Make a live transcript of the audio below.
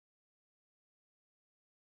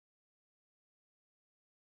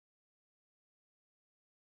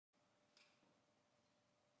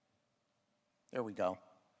There we go.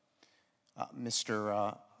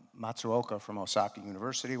 Mr. Matsuoka from Osaka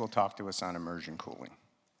University will talk to us on immersion cooling.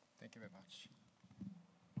 Thank you very much.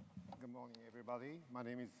 Good morning, everybody. My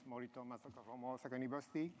name is Morito Matsuoka from Osaka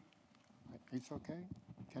University. It's okay?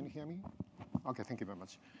 Can you hear me? Okay, thank you very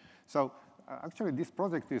much. So actually, this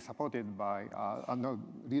project is supported by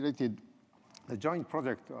a joint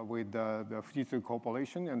project with the Fujitsu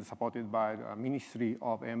Corporation and supported by the Ministry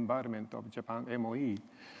of Environment of Japan, MOE.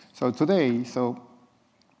 So today,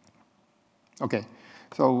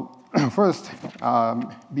 first,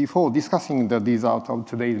 before discussing the result of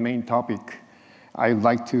today's main topic, I'd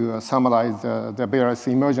like to summarize the various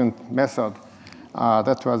immersion method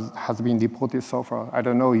that has been reported so far. I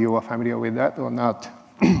don't know if you are familiar with that or not.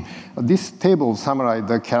 This table summarizes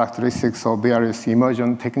the characteristics of various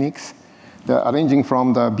immersion techniques. Arranging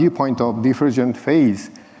from the viewpoint of refrigerant phase,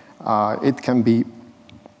 it can be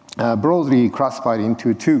broadly classified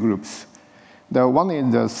into two groups. The one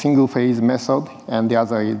is the single-phase method, and the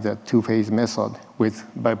other is the two-phase method with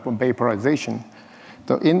vaporization.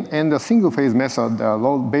 So in the single-phase method, the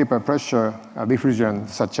low vapor pressure refrigerant,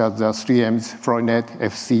 such as the 3Ms, Fluorinet,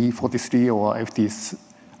 FC43 or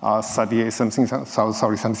FT38 something.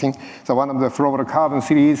 So one of the fluorocarbon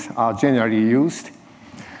series are generally used.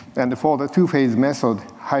 And for the two-phase method,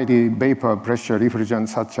 highly vapor pressure refrigerants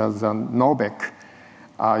such as Novec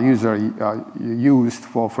are usually used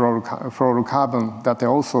for fluorocarbon that are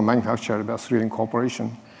also manufactured by Australian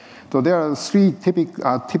corporation. So there are three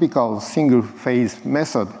typical single-phase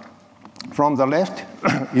methods. From the left,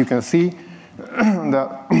 you can see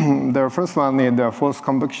the first one is the forced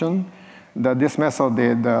convection. This method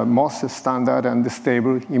is the most standard and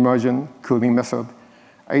stable immersion cooling method.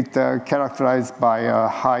 It's characterized by a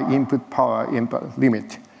high input power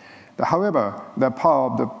limit. However, the power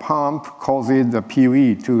of the pump causes the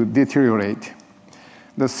PUE to deteriorate.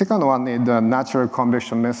 The second one is the natural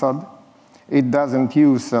convection method. It doesn't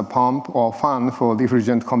use a pump or fan for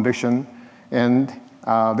refrigerant convection, and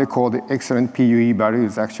they call the excellent PUE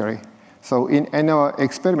values, actually. So in our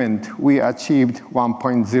experiment, we achieved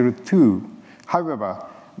 1.02. However,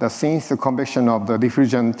 since the convection of the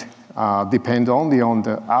refrigerant depends only on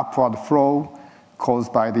the upward flow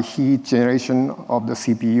caused by the heat generation of the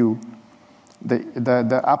CPU,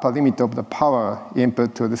 the upper limit of the power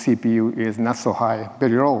input to the CPU is not so high,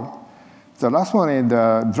 very low. The last one is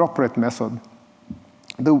the droplet method.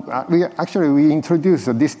 We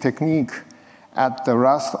introduced this technique at the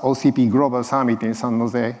last OCP Global Summit in San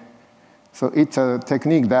Jose. So it's a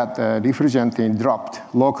technique that refrigerant is dropped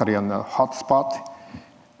locally on a hot spot.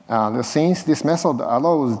 Since this method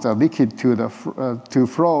allows the liquid to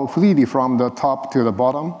flow freely from the top to the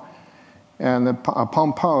bottom, and the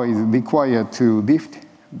pump power is required to lift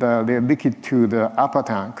the liquid to the upper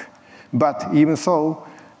tank. But even so,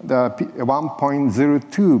 the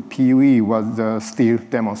 1.02 PUE was still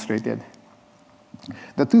demonstrated.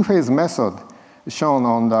 The two-phase method shown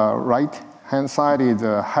on the right-hand side is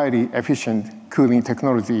a highly efficient cooling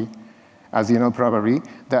technology, as you know probably,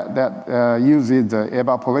 that uses the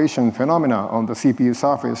evaporation phenomena on the CPU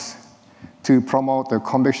surface to promote the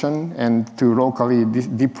convection and to locally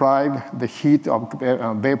deprive the heat of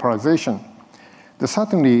vaporization.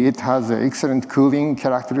 Certainly, it has excellent cooling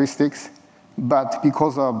characteristics, but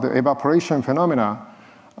because of the evaporation phenomena,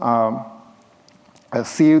 a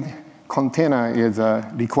sealed container is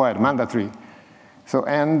required, mandatory. So,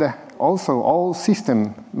 and also all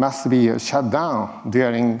systems must be shut down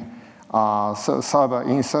during server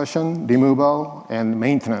insertion, removal, and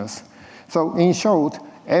maintenance. So in short,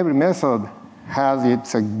 every method has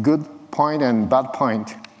its good point and bad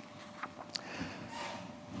point.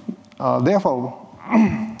 Therefore,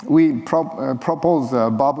 we propose a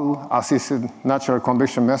bubble-assisted natural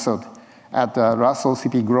convection method at the last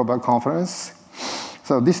OCP Global Conference.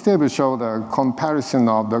 So this table shows the comparison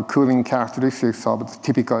of the cooling characteristics of the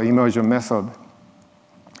typical immersion method.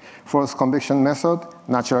 Forced convection method,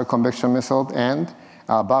 natural convection method, and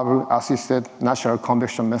bubble-assisted natural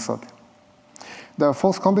convection method. The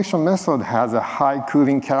forced convection method has a high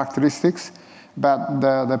cooling characteristics, but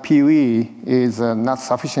the PUE is not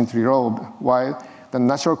sufficiently low, while the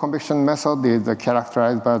natural convection method is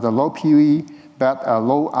characterized by the low PUE, but a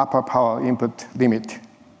low upper power input limit.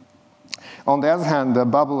 On the other hand, the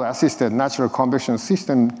bubble-assisted natural convection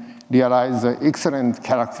system realizes the excellent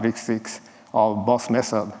characteristics of both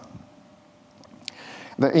methods.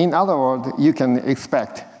 In other words, you can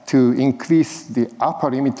expect to increase the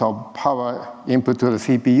upper limit of power input to the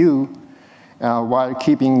CPU while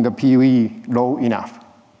keeping the PUE low enough.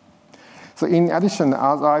 So in addition,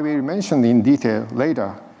 as I will mention in detail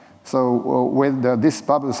later, So with this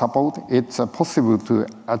bubble support, it's possible to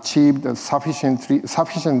achieve the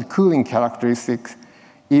sufficient cooling characteristics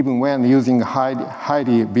even when using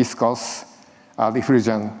highly viscous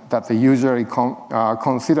refrigerant that are usually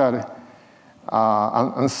considered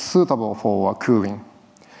unsuitable for cooling.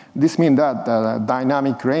 This means that the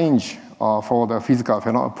dynamic range for the physical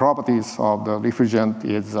properties of the refrigerant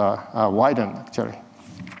is widened, actually.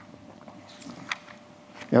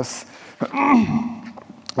 Yes.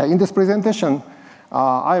 In this presentation,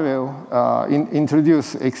 I will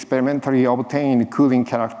introduce experimentally obtained cooling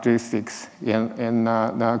characteristics in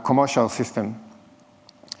the commercial system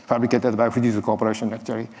fabricated by Fujitsu Corporation,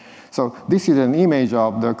 actually. So this is an image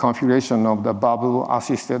of the configuration of the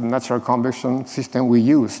bubble-assisted natural convection system we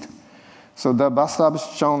used. So the bathtub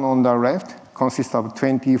shown on the left consists of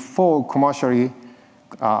 24 commercially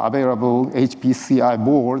available HPCI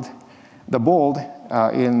board. The board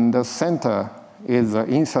in the center is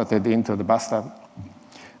inserted into the bathtub.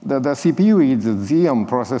 The CPU is a Xeon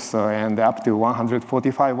processor, and up to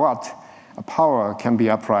 145 watt power can be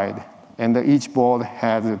applied. And each board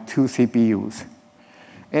has 2 CPUs.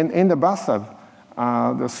 And in the bathtub,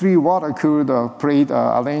 the 3 water-cooled plates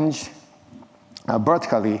are arranged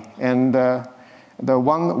vertically, and the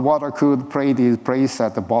 1 water-cooled plate is placed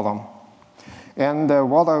at the bottom. And the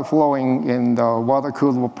water flowing in the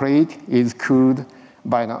water-cooled plate is cooled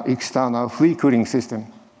by an external free cooling system.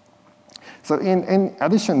 So in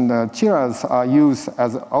addition, the chillers are used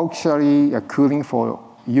as auxiliary cooling for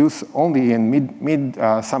use only in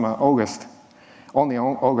mid-summer, August, only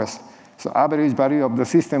on August. So average value of the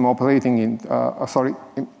system operating in,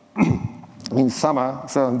 in summer,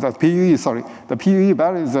 so the PUE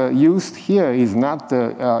values used here is not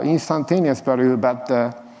the instantaneous value, but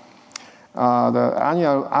the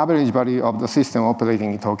annual average value of the system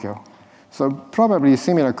operating in Tokyo. So probably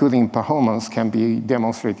similar cooling performance can be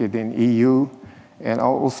demonstrated in EU and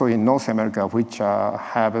also in North America, which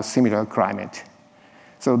have a similar climate.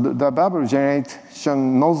 So the bubble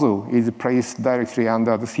generation nozzle is placed directly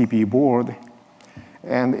under the CPU board,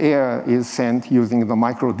 and air is sent using the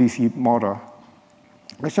micro DC motor.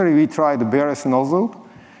 Actually, we tried various nozzles,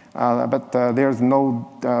 but there's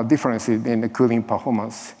no difference in the cooling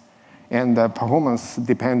performance. And the performance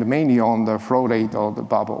depends mainly on the flow rate of the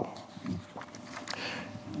bubble.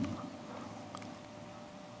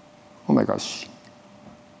 Oh my gosh.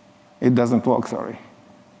 It doesn't work, sorry.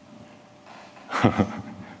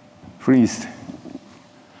 Freeze.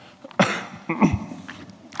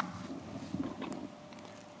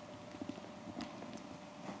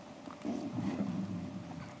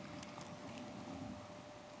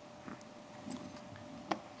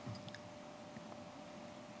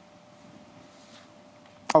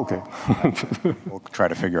 Okay. We'll try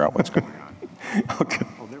to figure out what's going on. Okay.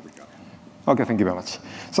 Oh, there we go. Okay, thank you very much.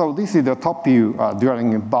 So this is the top view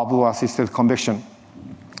during bubble-assisted convection.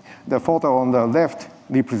 The photo on the left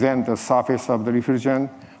represents the surface of the refrigerant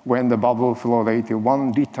when the bubble flow rate is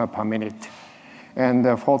 1 liter per minute. And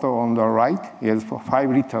the photo on the right is for 5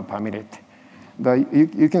 liters per minute.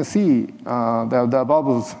 You can see the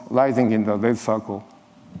bubbles rising in the red circle.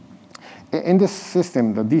 In this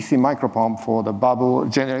system, the DC micropump for the bubble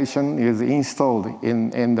generation is installed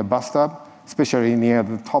in the bathtub, especially near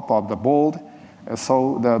the top of the board,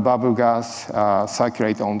 so the bubble gas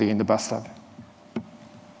circulates only in the bathtub.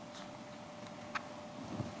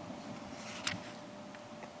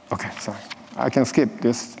 Okay, sorry. I can skip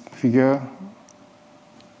this figure.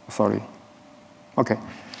 Sorry. Okay.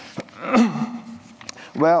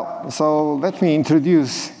 Well, so let me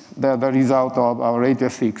introduce the result of our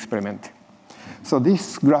latest experiment. So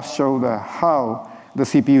this graph shows how the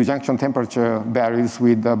CPU junction temperature varies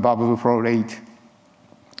with the bubble flow rate.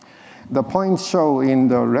 The points shown in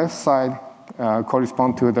the left side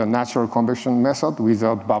correspond to the natural convection method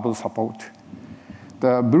without bubble support.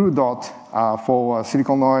 The blue dot for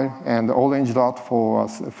silicone oil and the orange dot for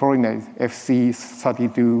fluorinated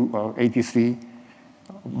FC3283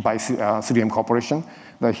 by 3M Corporation.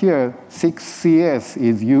 Here, 6CS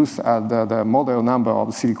is used as the model number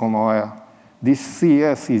of silicone oil. This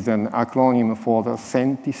CS is an acronym for the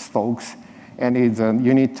centi-Stokes, and is a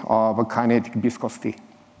unit of kinetic viscosity.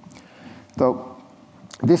 So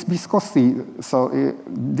this viscosity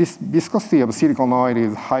of silicone oil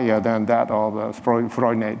is higher than that of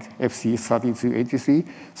fluorinated FC3283.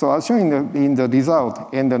 So as shown in the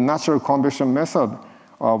result, in the natural convection method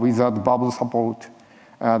without bubble support,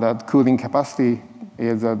 that cooling capacity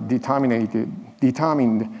is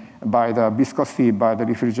determined by the viscosity by the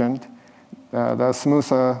refrigerant. The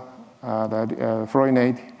smoother the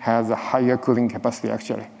fluorinated has a higher cooling capacity,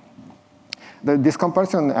 actually. This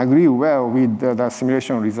comparison agrees well with the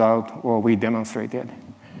simulation result we demonstrated.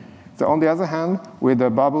 So on the other hand, with the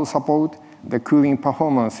bubble support, the cooling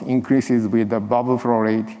performance increases with the bubble flow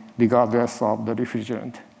rate regardless of the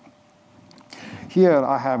refrigerant. Here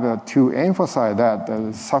I have to emphasize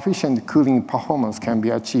that sufficient cooling performance can be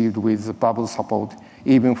achieved with bubble support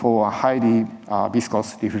even for a highly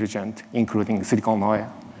viscous refrigerant, including silicone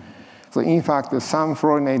oil. So in fact, some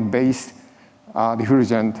fluorinate-based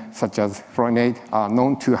refrigerant, such as fluorinate, are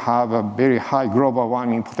known to have a very high global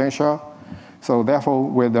warming potential. So therefore,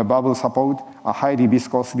 with the bubble support, a highly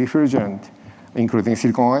viscous refrigerant, including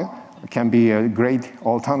silicone oil, can be a great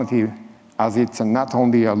alternative, as it's not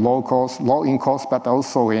only a low in cost, but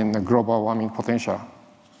also in global warming potential.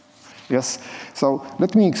 Yes, so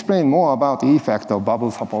let me explain more about the effect of bubble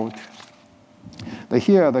support.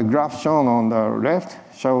 Here, the graph shown on the left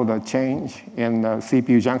shows the change in the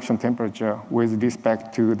CPU junction temperature with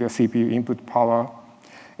respect to the CPU input power.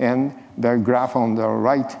 And the graph on the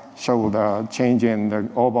right shows the change in the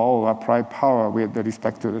overall applied power with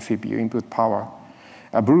respect to the CPU input power.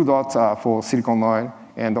 Blue dots are for silicone oil,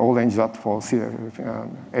 and orange dot for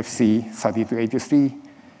FC3283.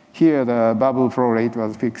 Here, the bubble flow rate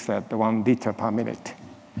was fixed at 1 liter per minute.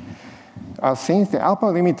 Since the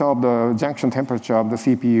upper limit of the junction temperature of the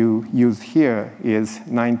CPU used here is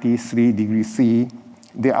 93 degrees C,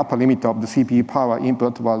 the upper limit of the CPU power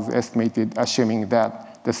input was estimated, assuming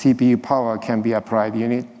that the CPU power can be applied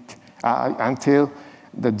unit until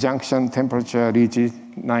the junction temperature reaches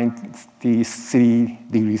 93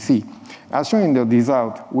 degrees C. As shown in the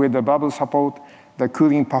result, with the bubble support, the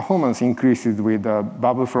cooling performance increases with the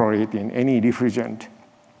bubble flow rate in any refrigerant.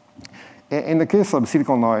 In the case of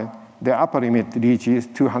silicone oil, the upper limit reaches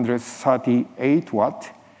 238 watt,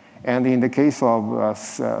 and in the case of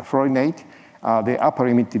fluorinate, the upper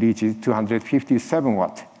limit reaches 257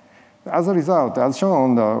 watt. As a result, as shown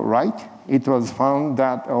on the right, it was found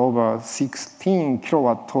that over 16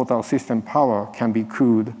 kilowatt total system power can be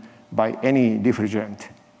cooled by any refrigerant.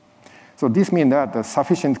 So this means that the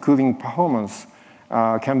sufficient cooling performance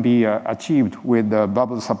can be achieved with the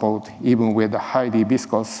bubble support, even with a highly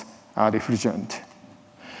viscous refrigerant.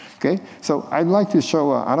 Okay, so I'd like to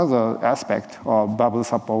show another aspect of bubble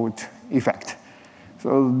support effect.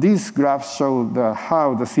 So these graphs show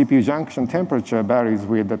how the CPU junction temperature varies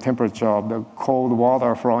with the temperature of the cold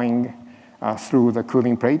water flowing through the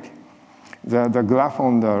cooling plate. The graph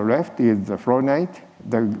on the left is the fluorinate.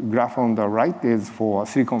 The graph on the right is for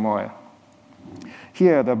silicone oil.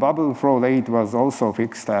 Here, the bubble flow rate was also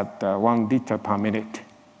fixed at 1 liter per minute.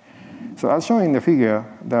 So as shown in the figure,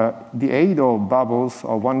 the aid of bubbles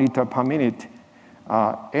of 1 liter per minute,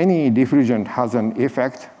 any refrigerant has an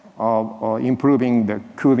effect of improving the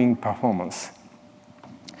cooling performance.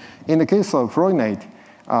 In the case of fluorinate,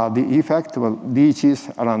 the effect reaches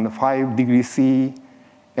around 5 degrees C,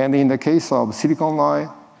 and in the case of silicone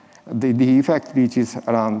oil, the effect reaches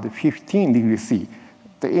around 15 degrees C.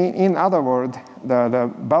 In other words,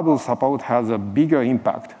 the bubble support has a bigger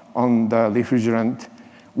impact on the refrigerant,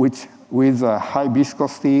 with a high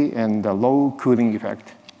viscosity and a low cooling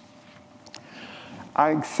effect.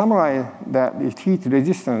 I summarize the heat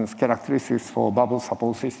resistance characteristics for bubble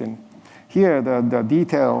support system. Here, the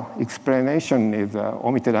detailed explanation is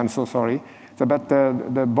omitted, I'm so sorry. But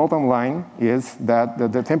the bottom line is that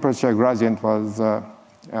the temperature gradient was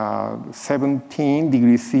 17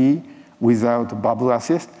 degrees C without bubble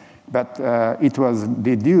assist, but it was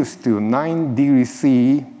reduced to 9 degrees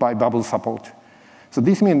C by bubble support. So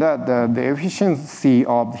this means that the efficiency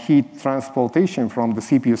of heat transportation from the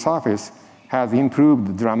CPU surface has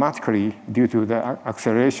improved dramatically due to the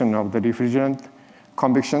acceleration of the refrigerant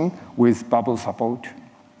convection with bubble support.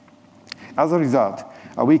 As a result,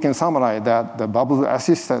 we can summarize that the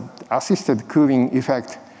bubble-assisted cooling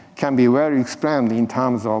effect can be well explained in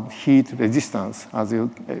terms of heat resistance, as you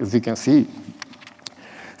can see.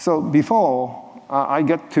 So before I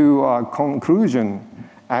get to a conclusion,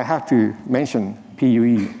 I have to mention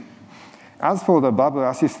PUE. As for the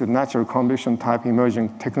bubble-assisted natural convection type immersion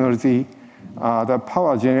technology, the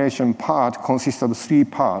power generation part consists of 3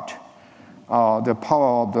 parts. The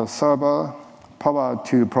power of the server, power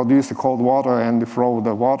to produce the cold water and flow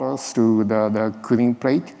the water through the cooling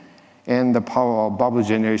plate, and the power of bubble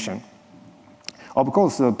generation. Of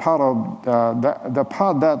course, the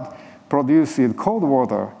part that produces cold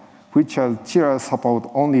water, which has chiller support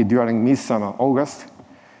only during midsummer, August,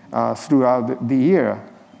 throughout the year,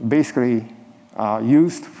 basically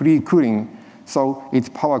used free cooling, so its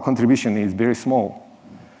power contribution is very small.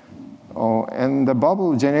 And the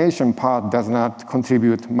bubble generation part does not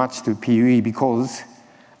contribute much to PUE because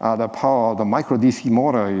the power of the micro DC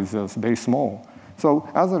motor is very small. So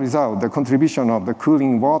as a result, the contribution of the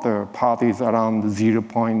cooling water part is around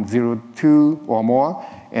 0.02 or more,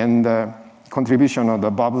 and the contribution of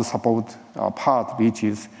the bubble support part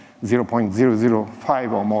reaches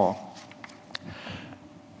 0.005 or more.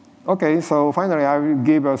 Okay, so finally, I will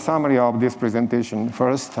give a summary of this presentation.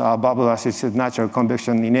 First, bubble-assisted natural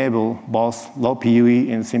convection enable both low PUE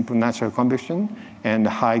in simple natural convection and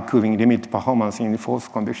high cooling limit performance in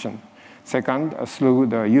forced convection. Second, through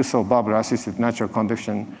the use of bubble-assisted natural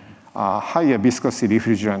convection, higher viscosity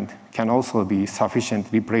refrigerant can also be sufficient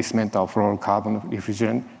replacement of fluorocarbon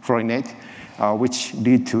refrigerant, fluorinate, which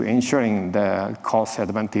lead to ensuring the cost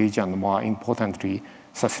advantage and, more importantly,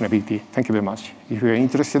 sustainability. Thank you very much. If you're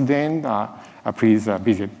interested then, please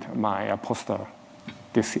visit my poster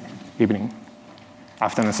this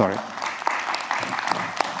afternoon, sorry.